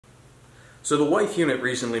So the wife unit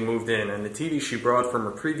recently moved in, and the TV she brought from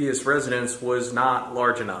her previous residence was not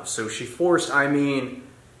large enough. So she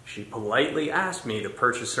she politely asked me to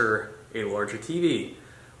purchase her a larger TV,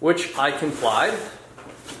 which I complied.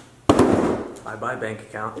 Bye-bye bank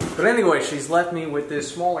account. But anyway, she's left me with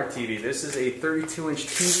this smaller TV. This is a 32-inch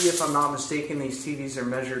TV, if I'm not mistaken. These TVs are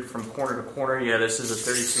measured from corner to corner. Yeah, this is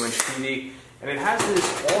a 32-inch TV. And it has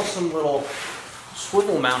this awesome little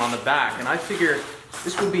swivel mount on the back. And I figure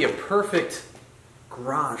this would be a perfect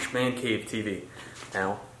garage man cave TV.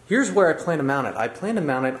 Now, here's where I plan to mount it. I plan to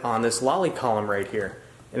mount it on this Lally column right here.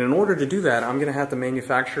 And in order to do that, I'm going to have to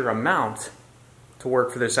manufacture a mount to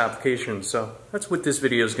work for this application. So that's what this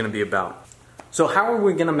video is going to be about. So how are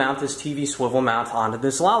we going to mount this TV swivel mount onto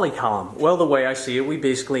this Lally column? Well, the way I see it, we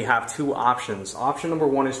basically have two options. Option number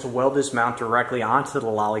one is to weld this mount directly onto the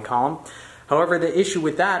Lally column. However, the issue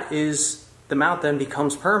with that is the mount then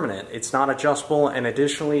becomes permanent. It's not adjustable, and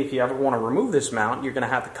additionally, if you ever want to remove this mount, you're going to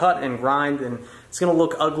have to cut and grind, and it's going to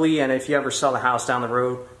look ugly, and if you ever sell the house down the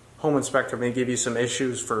road, home inspector may give you some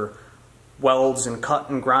issues for welds and cut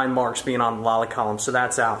and grind marks being on the Lally column, so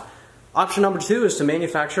that's out. Option number two is to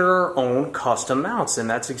manufacture our own custom mounts, and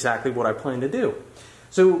that's exactly what I plan to do.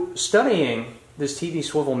 So studying this TV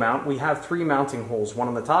swivel mount, we have three mounting holes, one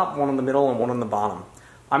on the top, one in the middle, and one on the bottom.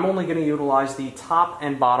 I'm only going to utilize the top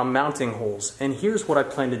and bottom mounting holes, and here's what I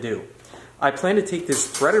plan to do. I plan to take this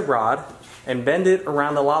threaded rod and bend it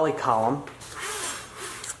around the Lally column,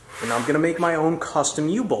 and I'm going to make my own custom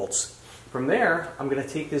U-bolts. From there, I'm going to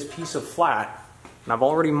take this piece of flat, and I've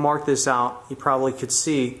already marked this out, you probably could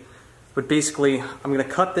see. But basically, I'm going to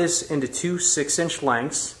cut this into two 6-inch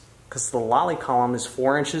lengths because the Lally column is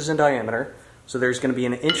 4 inches in diameter. So there's going to be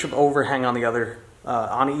an inch of overhang on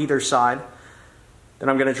on either side. Then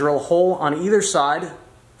I'm going to drill a hole on either side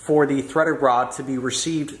for the threaded rod to be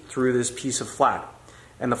received through this piece of flat.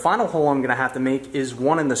 And the final hole I'm going to have to make is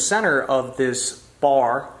one in the center of this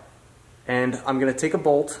bar. And I'm going to take a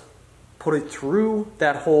bolt, put it through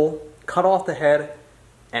that hole, cut off the head,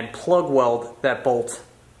 and plug weld that bolt,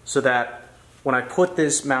 so that when I put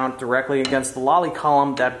this mount directly against the Lally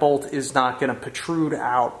column, that bolt is not going to protrude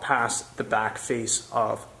out past the back face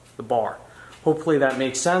of the bar. Hopefully that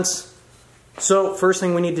makes sense. So first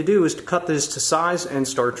thing we need to do is to cut this to size and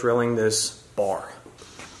start drilling this bar.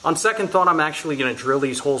 On second thought, I'm actually going to drill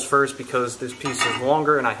these holes first because this piece is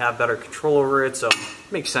longer and I have better control over it, so it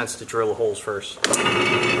makes sense to drill the holes first.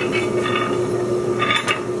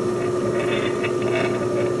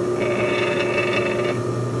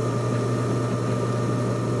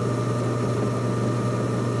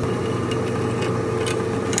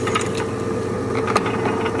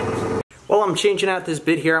 While I'm changing out this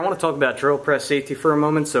bit here, I want to talk about drill press safety for a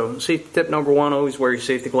moment. So safety tip number one, always wear your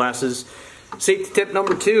safety glasses. Safety tip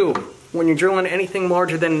number two, when you're drilling anything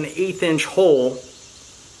larger than an 1/8 inch hole,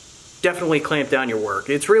 definitely clamp down your work.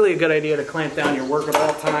 It's really a good idea to clamp down your work at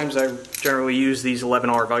all times. I generally use these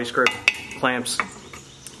 11R vice grip clamps.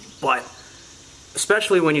 But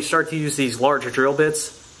especially when you start to use these larger drill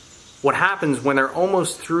bits, what happens when they're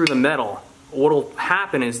almost through the metal, what'll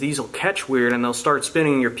happen is these will catch weird and they'll start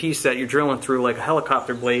spinning your piece that you're drilling through like a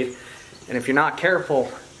helicopter blade. And if you're not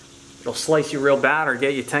careful, it'll slice you real bad or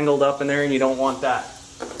get you tangled up in there, and you don't want that.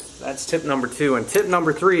 That's tip number two. And tip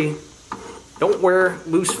number three, don't wear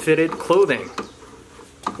loose fitted clothing.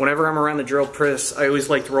 Whenever I'm around the drill press, I always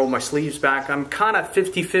like to roll my sleeves back. I'm kind of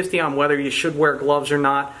 50-50 on whether you should wear gloves or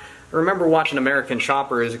not. I remember watching American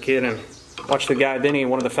Chopper as a kid and watched the guy Vinny,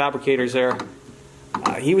 one of the fabricators there.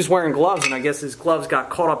 He was wearing gloves, and I guess his gloves got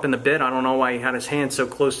caught up in the bit. I don't know why he had his hand so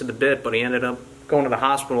close to the bit, but he ended up going to the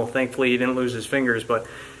hospital. Thankfully, he didn't lose his fingers. But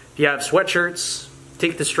if you have sweatshirts,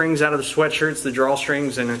 take the strings out of the sweatshirts, the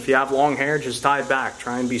drawstrings, and if you have long hair, just tie it back.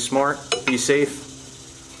 Try and be smart, be safe.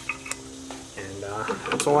 And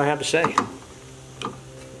that's all I have to say.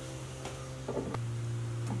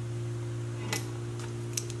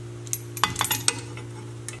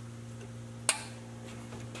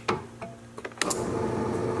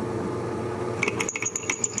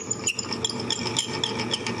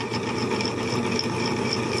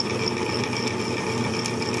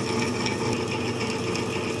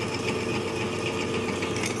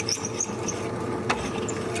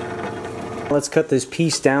 Let's cut this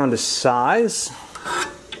piece down to size.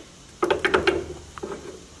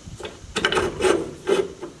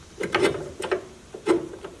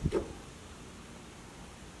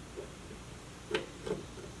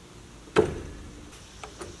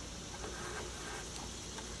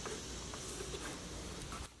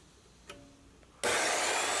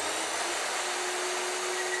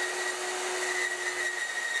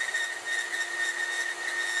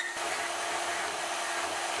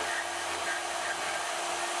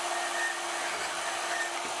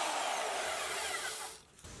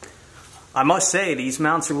 I must say, these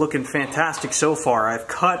mounts are looking fantastic so far. I've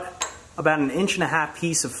cut about an 1.5 inch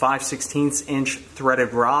piece of 5/16 inch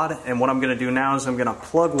threaded rod, and what I'm going to do now is I'm going to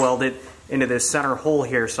plug weld it into this center hole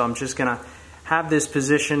here. So I'm just going to have this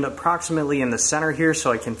positioned approximately in the center here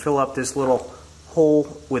so I can fill up this little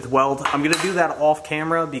hole with weld. I'm going to do that off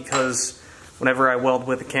camera because whenever I weld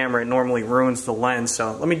with the camera it normally ruins the lens.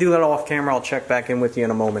 So let me do that off camera. I'll check back in with you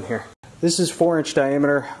in a moment here. This is 4-inch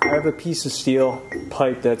diameter. I have a piece of steel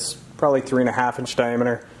pipe that's probably 3.5 inch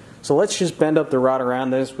diameter. So let's just bend up the rod around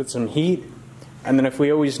this with some heat, and then if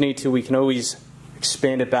we always need to, we can always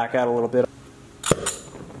expand it back out a little bit.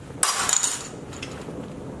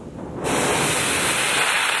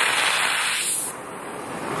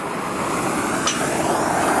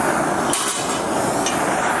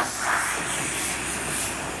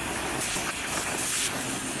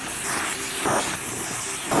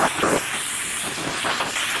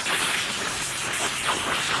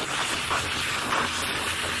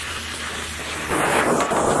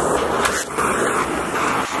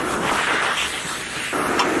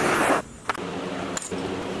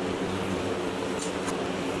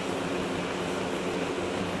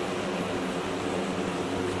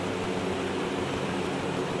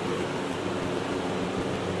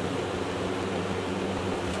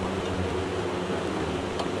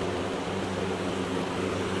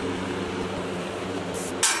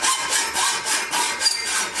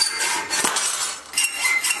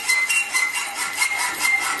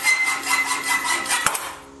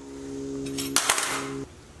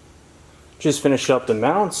 Just finished up the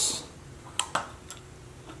mounts,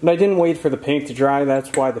 and I didn't wait for the paint to dry.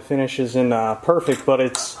 That's why the finish isn't perfect, but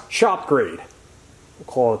it's shop grade. We'll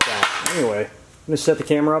call it that. Anyway, I'm going to set the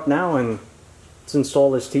camera up now and let's install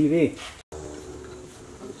this TV.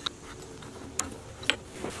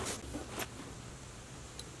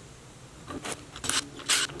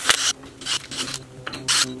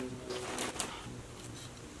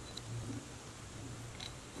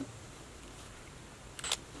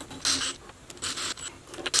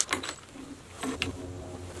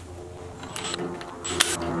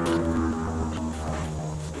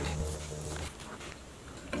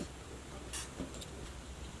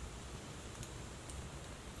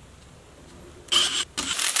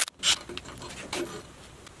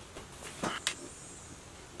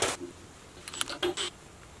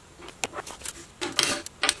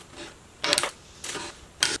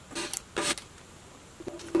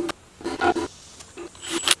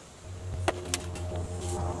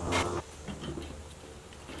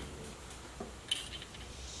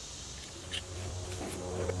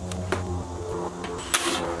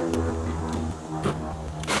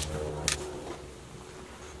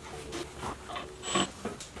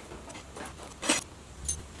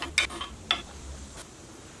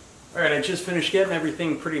 Alright, I just finished getting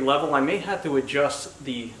everything pretty level. I may have to adjust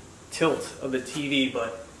the tilt of the TV,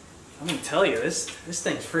 but let me tell you, this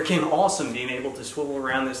thing's freaking awesome being able to swivel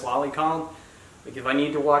around this Lally column. Like if I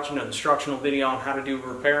need to watch an instructional video on how to do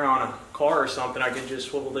repair on a car or something, I can just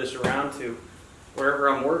swivel this around to wherever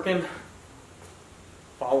I'm working,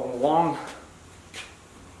 follow along.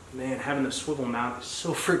 Man, having the swivel mount is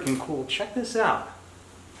so freaking cool. Check this out.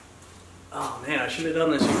 Oh man, I should have done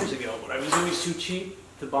this years ago, but I was always too cheap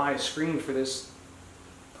to buy a screen for this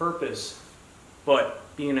purpose. But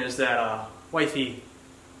being as that wifey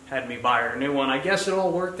had me buy her a new one, I guess it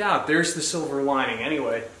all worked out. There's the silver lining.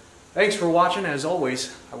 Anyway, thanks for watching. As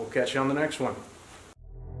always, I will catch you on the next one.